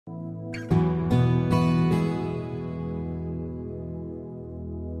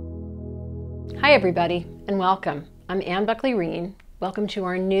Hi everybody, and welcome. I'm Ann Buckley-Reen. Welcome to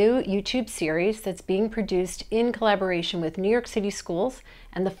our new YouTube series that's being produced in collaboration with New York City Schools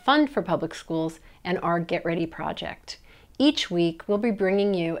and the Fund for Public Schools and our Get Ready project. Each week, we'll be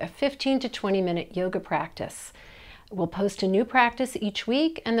bringing you a 15 to 20 minute yoga practice. We'll post a new practice each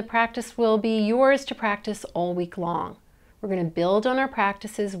week, and the practice will be yours to practice all week long. We're going to build on our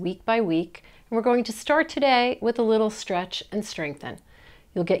practices week by week, and we're going to start today with a little stretch and strengthen.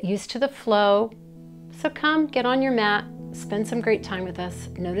 You'll get used to the flow, so come get on your mat, spend some great time with us,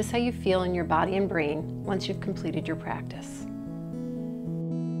 notice how you feel in your body and brain once you've completed your practice.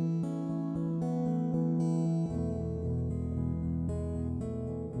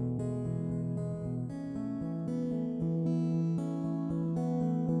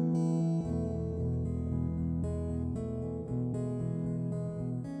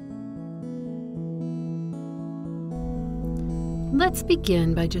 Let's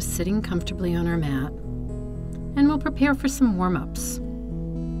begin by just sitting comfortably on our mat, and we'll prepare for some warm-ups.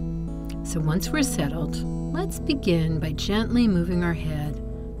 So once we're settled, let's begin by gently moving our head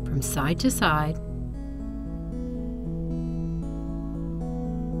from side to side,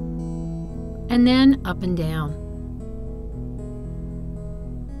 and then up and down.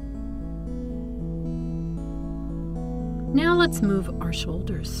 Now let's move our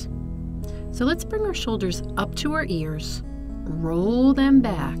shoulders. So let's bring our shoulders up to our ears, roll them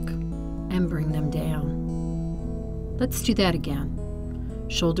back, and bring them down. Let's do that again.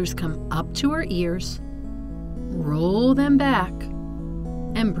 Shoulders come up to our ears, roll them back,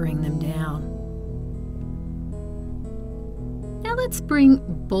 and bring them down. Now let's bring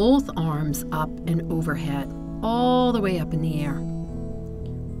both arms up and overhead, all the way up in the air.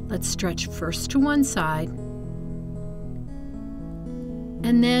 Let's stretch first to one side,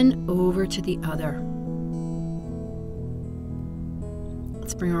 and then over to the other.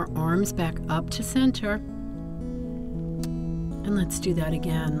 Let's bring our arms back up to center, and let's do that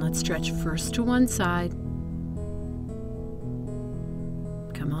again. Let's stretch first to one side,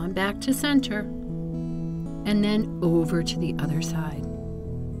 come on back to center, and then over to the other side.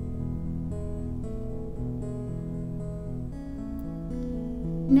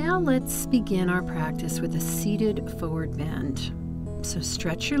 Now let's begin our practice with a seated forward bend. So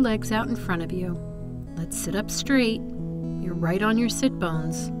stretch your legs out in front of you. Let's sit up straight. You're right on your sit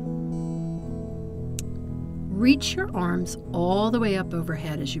bones. Reach your arms all the way up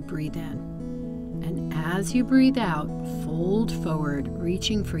overhead as you breathe in. And as you breathe out, fold forward,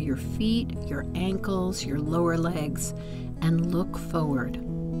 reaching for your feet, your ankles, your lower legs, and look forward.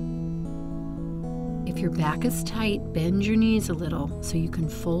 If your back is tight, bend your knees a little so you can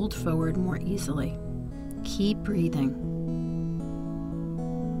fold forward more easily. Keep breathing.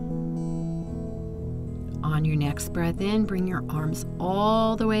 On your next breath in, bring your arms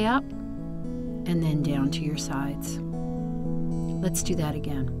all the way up and then down to your sides. Let's do that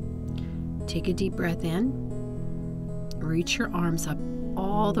again. Take a deep breath in. Reach your arms up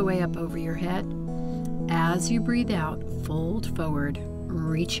all the way up over your head. As you breathe out, fold forward,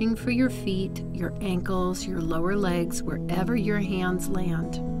 reaching for your feet, your ankles, your lower legs, wherever your hands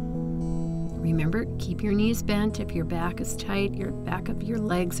land. Remember, keep your knees bent if your back is tight, your back of your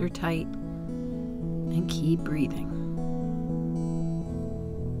legs are tight. And keep breathing.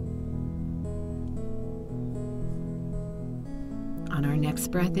 On our next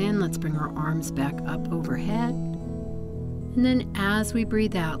breath in, let's bring our arms back up overhead. And then as we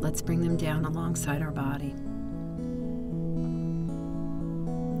breathe out, let's bring them down alongside our body.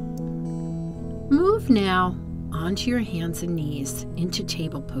 Move now onto your hands and knees into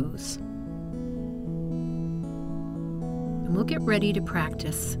table pose. And we'll get ready to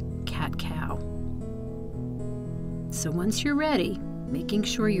practice cat-cow. So once you're ready, making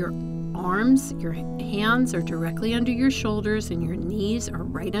sure your arms, your hands are directly under your shoulders and your knees are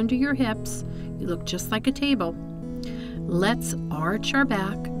right under your hips, you look just like a table. Let's arch our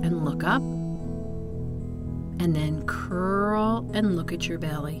back and look up, and then curl and look at your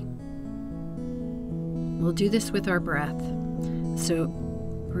belly. We'll do this with our breath. So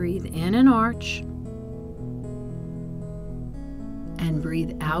breathe in and arch, and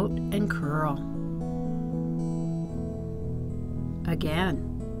breathe out and curl. Again,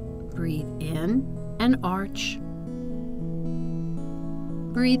 breathe in and arch.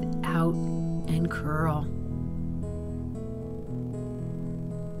 Breathe out and curl.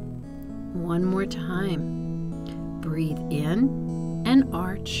 One more time. Breathe in and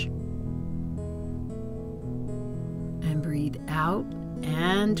arch. And breathe out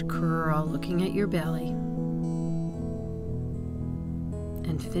and curl, looking at your belly.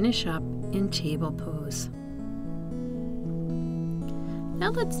 And finish up in table pose. Now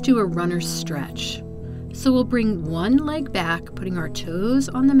let's do a runner's stretch. So we'll bring one leg back, putting our toes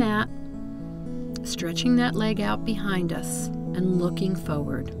on the mat, stretching that leg out behind us and looking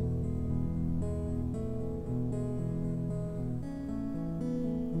forward.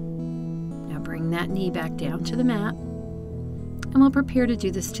 Now bring that knee back down to the mat, and we'll prepare to do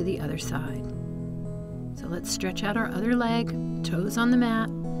this to the other side. So let's stretch out our other leg, toes on the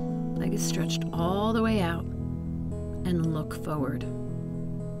mat, leg is stretched all the way out, and look forward.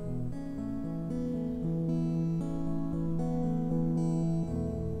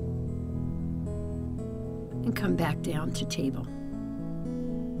 And come back down to table.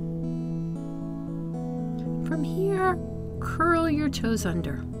 From here, curl your toes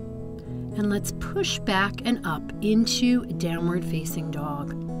under, and let's push back and up into downward facing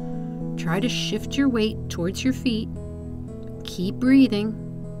dog. Try to shift your weight towards your feet. Keep breathing.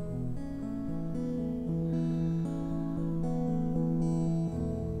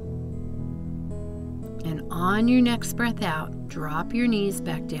 And on your next breath out, drop your knees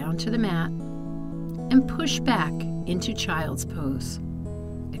back down to the mat and push back into child's pose.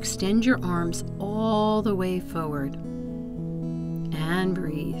 Extend your arms all the way forward and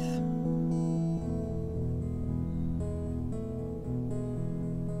breathe.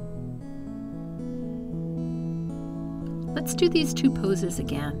 Let's do these two poses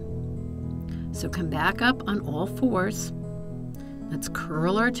again. So come back up on all fours. Let's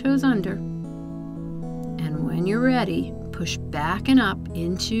curl our toes under. And when you're ready, push back and up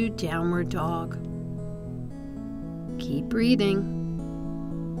into downward dog. Keep breathing.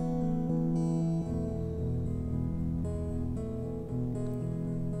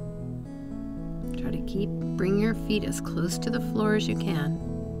 Try to bring your feet as close to the floor as you can.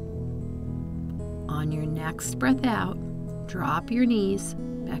 On your next breath out, drop your knees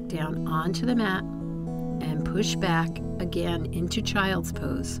back down onto the mat and push back again into child's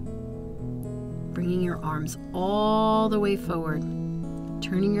pose. Bringing your arms all the way forward,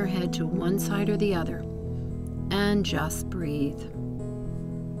 turning your head to one side or the other, and just breathe.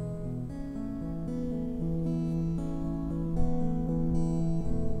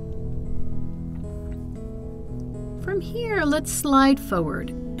 From here, let's slide forward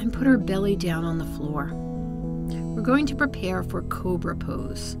and put our belly down on the floor. We're going to prepare for cobra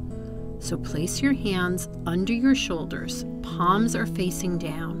pose. So place your hands under your shoulders, palms are facing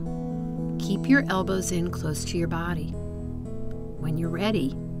down. Keep your elbows in close to your body. When you're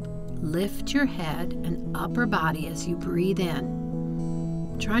ready, lift your head and upper body as you breathe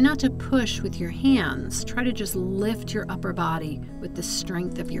in. Try not to push with your hands. Try to just lift your upper body with the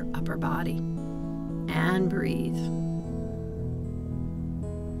strength of your upper body. And breathe.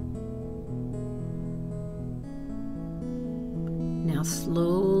 Now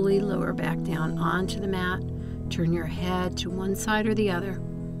slowly lower back down onto the mat. Turn your head to one side or the other.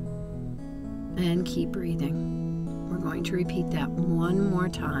 And keep breathing. We're going to repeat that one more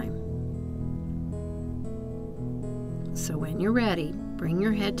time. So when you're ready, bring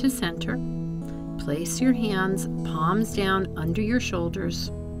your head to center. Place your hands, palms down under your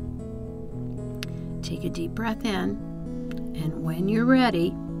shoulders. Take a deep breath in. And when you're ready,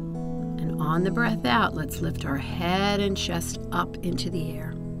 and on the breath out, let's lift our head and chest up into the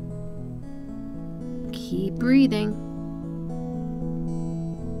air. Keep breathing.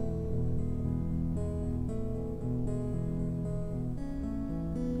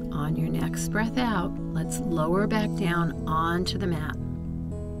 On your next breath out, let's lower back down onto the mat.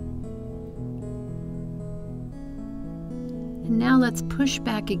 And now let's push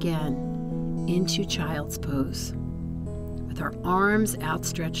back again into child's pose with our arms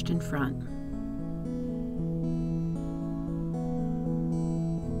outstretched in front.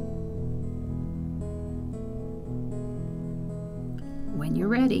 When you're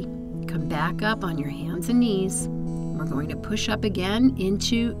ready, come back up on your hands and knees. We're going to push up again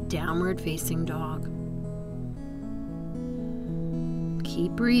into downward facing dog.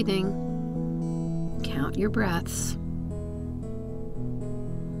 Keep breathing. Count your breaths.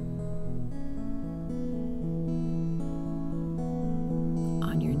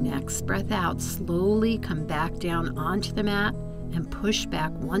 On your next breath out, slowly come back down onto the mat and push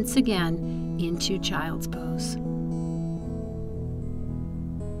back once again into child's pose.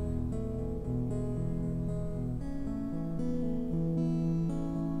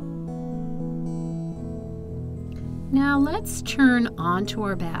 Now let's turn onto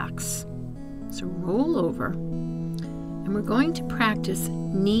our backs. So roll over, and we're going to practice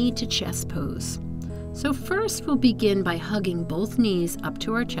knee to chest pose. So first we'll begin by hugging both knees up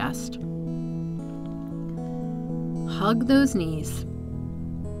to our chest. Hug those knees.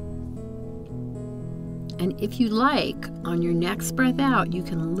 And if you like, on your next breath out, you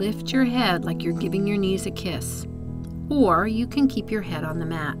can lift your head like you're giving your knees a kiss, or you can keep your head on the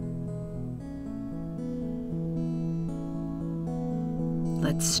mat.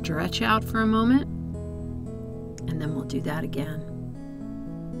 Let's stretch out for a moment, and then we'll do that again.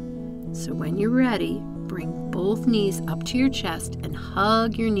 So when you're ready, bring both knees up to your chest and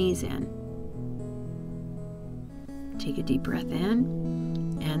hug your knees in. Take a deep breath in,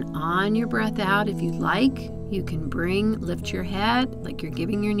 and on your breath out, if you'd like, you can lift your head like you're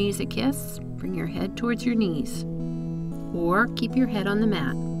giving your knees a kiss. Bring your head towards your knees, or keep your head on the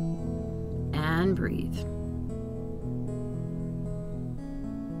mat and breathe.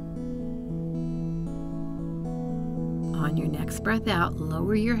 On your next breath out,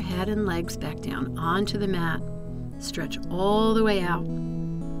 lower your head and legs back down onto the mat. Stretch all the way out.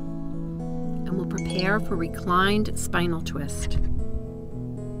 And we'll prepare for reclined spinal twist.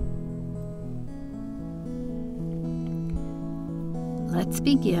 Let's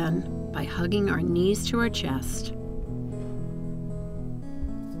begin by hugging our knees to our chest.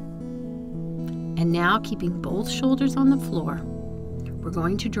 And now, keeping both shoulders on the floor, we're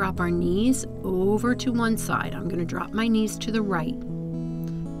going to drop our knees over to one side. I'm going to drop my knees to the right.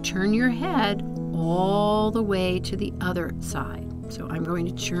 Turn your head all the way to the other side. So I'm going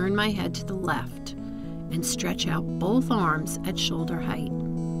to turn my head to the left and stretch out both arms at shoulder height.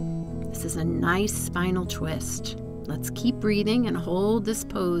 This is a nice spinal twist. Let's keep breathing and hold this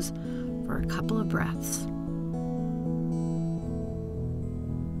pose for a couple of breaths.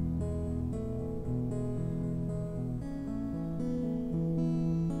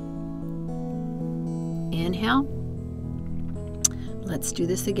 Inhale. Let's do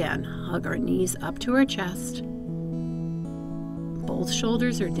this again. Hug our knees up to our chest. Both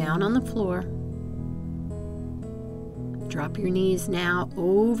shoulders are down on the floor. Drop your knees now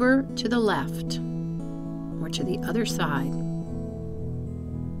over to the left or to the other side.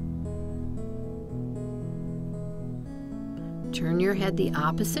 Turn your head the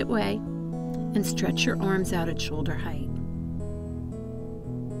opposite way and stretch your arms out at shoulder height.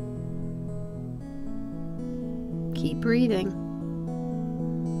 Keep breathing.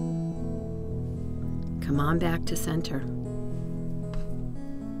 Come on back to center.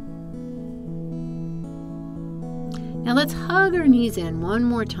 Now let's hug our knees in one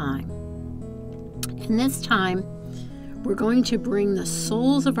more time. And this time, we're going to bring the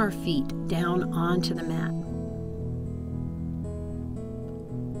soles of our feet down onto the mat.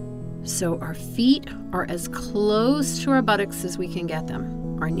 So our feet are as close to our buttocks as we can get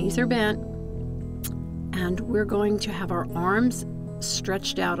them. Our knees are bent, and we're going to have our arms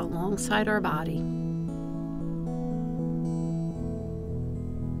stretched out alongside our body.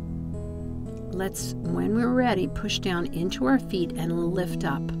 Let's, when we're ready, push down into our feet and lift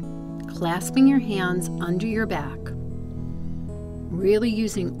up, clasping your hands under your back, really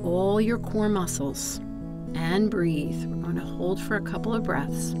using all your core muscles, and breathe. We're going to hold for a couple of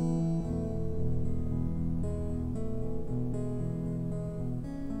breaths.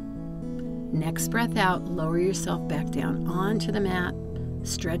 Next breath out, lower yourself back down onto the mat.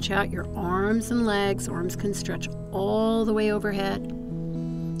 Stretch out your arms and legs. Arms can stretch all the way overhead.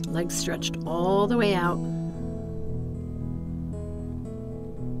 Legs stretched all the way out.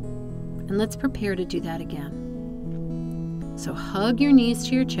 And let's prepare to do that again. So hug your knees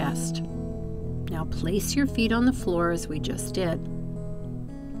to your chest. Now place your feet on the floor as we just did.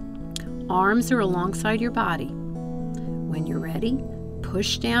 Arms are alongside your body. When you're ready,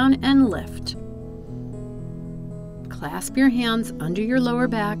 push down and lift. Clasp your hands under your lower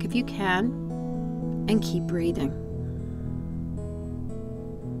back if you can, and keep breathing.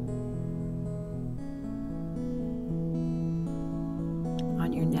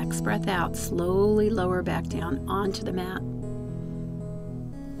 On your next breath out, slowly lower back down onto the mat.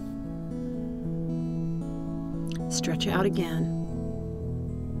 Stretch out again,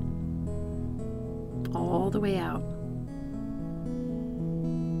 all the way out.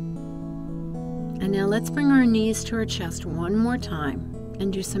 And now let's bring our knees to our chest one more time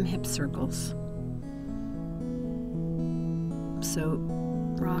and do some hip circles. So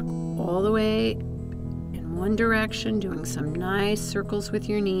rock all the way in one direction, doing some nice circles with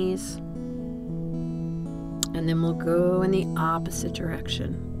your knees. And then we'll go in the opposite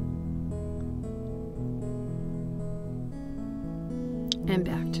direction. And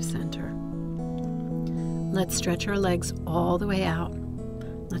back to center. Let's stretch our legs all the way out.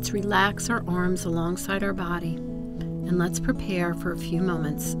 Let's relax our arms alongside our body, and let's prepare for a few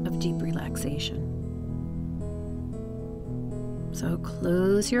moments of deep relaxation. So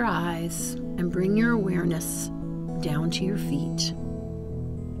close your eyes and bring your awareness down to your feet.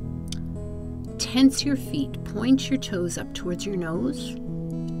 tense your feet. Point your toes up towards your nose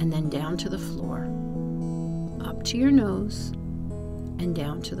and then down to the floor. Up to your nose and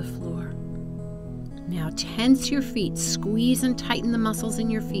down to the floor. Now tense your feet. Squeeze and tighten the muscles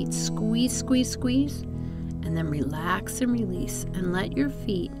in your feet. Squeeze, squeeze, squeeze. And then relax and release. And let your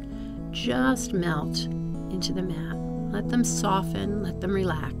feet just melt into the mat. Let them soften. Let them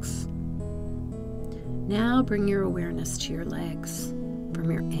relax. Now bring your awareness to your legs. From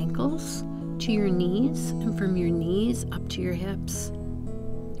your ankles to your knees, and from your knees up to your hips.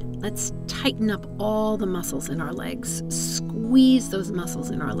 Let's tighten up all the muscles in our legs. Squeeze those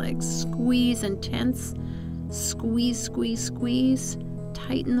muscles in our legs. Squeeze and tense. Squeeze, squeeze, squeeze.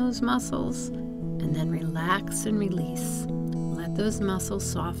 Tighten those muscles, and then relax and release. Let those muscles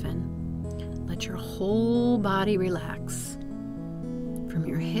soften. Let your whole body relax. From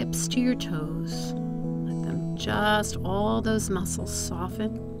your hips to your toes. Let them just, all those muscles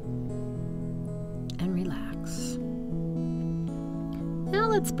soften and relax. Now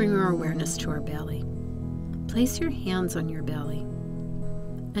let's bring our awareness to our belly. Place your hands on your belly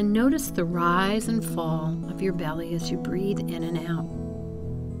and notice the rise and fall of your belly as you breathe in and out.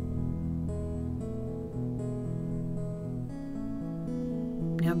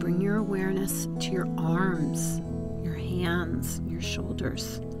 Now bring your awareness to your arms, your hands, your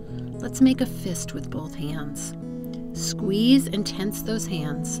shoulders. Let's make a fist with both hands. Squeeze and tense those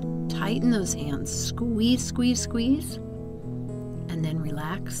hands. Tighten those hands. Squeeze, squeeze, squeeze. And then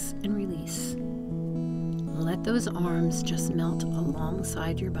relax and release. Let those arms just melt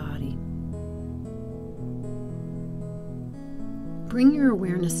alongside your body. Bring your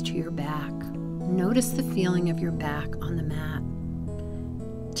awareness to your back. Notice the feeling of your back on the mat.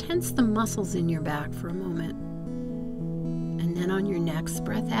 Tense the muscles in your back for a moment. And then on your next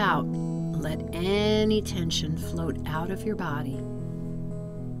breath out, let any tension float out of your body.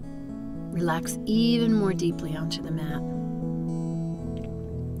 Relax even more deeply onto the mat.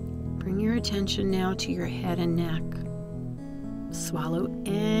 Bring your attention now to your head and neck. Swallow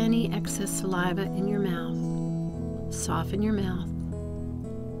any excess saliva in your mouth. Soften your mouth.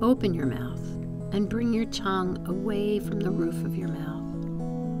 Open your mouth and bring your tongue away from the roof of your mouth.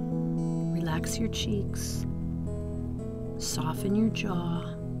 Relax your cheeks. Soften your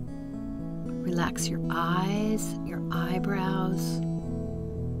jaw. Relax your eyes, your eyebrows,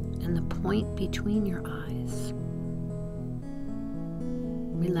 and the point between your eyes.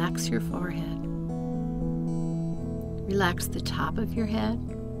 Relax your forehead. Relax the top of your head,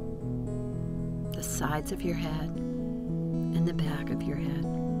 the sides of your head, and the back of your head.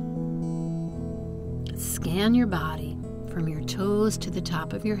 Scan your body from your toes to the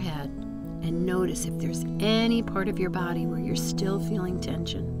top of your head and notice if there's any part of your body where you're still feeling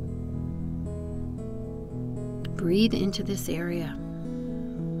tension. Breathe into this area.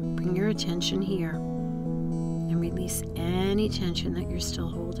 Bring your attention here and release any tension that you're still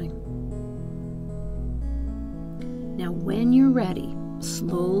holding. Now, when you're ready,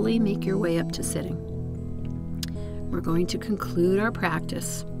 slowly make your way up to sitting. We're going to conclude our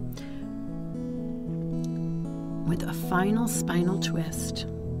practice with a final spinal twist.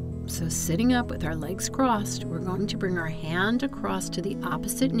 So sitting up with our legs crossed, we're going to bring our hand across to the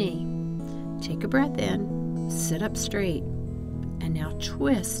opposite knee. Take a breath in, sit up straight, and now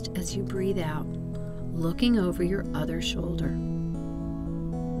twist as you breathe out, looking over your other shoulder.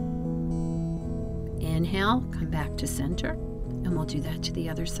 Inhale, come back to center, and we'll do that to the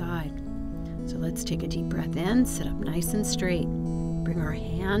other side. So let's take a deep breath in, sit up nice and straight. Bring our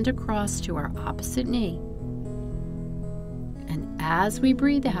hand across to our opposite knee. And as we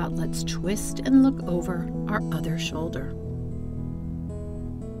breathe out, let's twist and look over our other shoulder.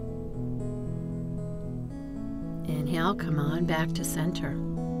 Inhale, come on back to center.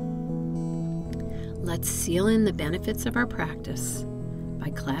 Let's seal in the benefits of our practice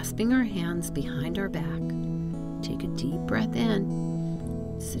by clasping our hands behind our back. Take a deep breath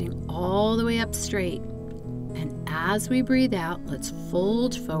in, sitting all the way up straight. And as we breathe out, let's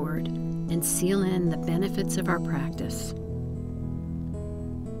fold forward and seal in the benefits of our practice.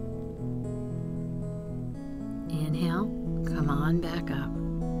 Inhale, come on back up.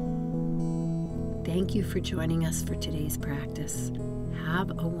 Thank you for joining us for today's practice. Have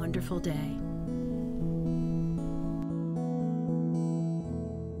a wonderful day.